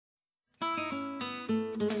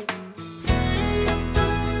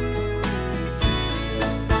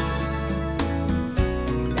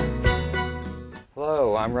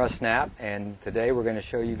I'm Russ Knapp, and today we're going to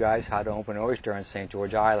show you guys how to open an oyster on St.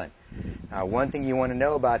 George Island. Now, one thing you want to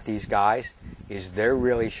know about these guys is they're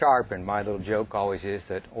really sharp, and my little joke always is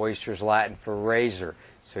that oyster's Latin for razor,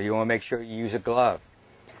 so you want to make sure you use a glove.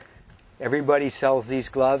 Everybody sells these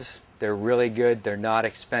gloves. They're really good. They're not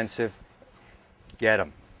expensive. Get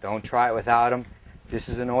them. Don't try it without them. This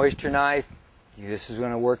is an oyster knife. This is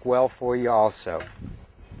going to work well for you also.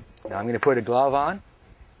 Now I'm going to put a glove on,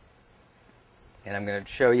 and I'm going to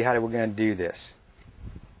show you how we're going to do this.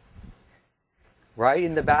 Right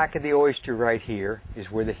in the back of the oyster right here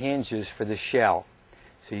is where the hinge is for the shell.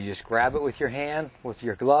 So you just grab it with your hand, with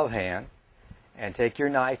your glove hand, and take your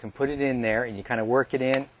knife and put it in there, and you kind of work it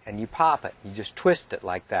in and you pop it. You just twist it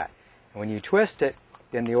like that. And when you twist it,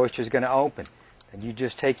 then the oyster is going to open. And you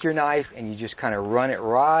just take your knife and you just kind of run it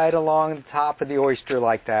right along the top of the oyster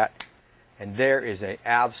like that. And there is an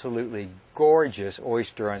absolutely gorgeous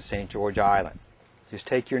oyster on St. George Island. Just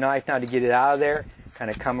take your knife now to get it out of there, kind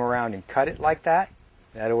of come around and cut it like that.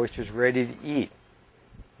 That oyster's ready to eat.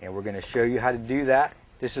 And we're going to show you how to do that.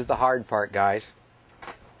 This is the hard part, guys.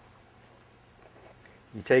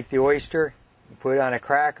 You take the oyster, you put it on a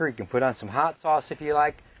cracker, you can put on some hot sauce if you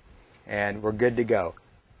like, and we're good to go.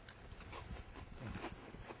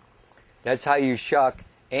 That's how you shuck,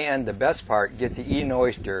 and the best part, get to eat an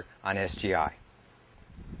oyster on SGI.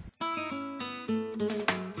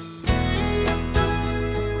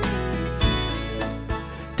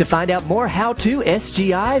 To find out more how-to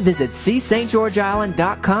SGI, visit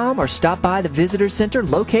cstgeorgeisland.com or stop by the Visitor Center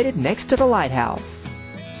located next to the lighthouse.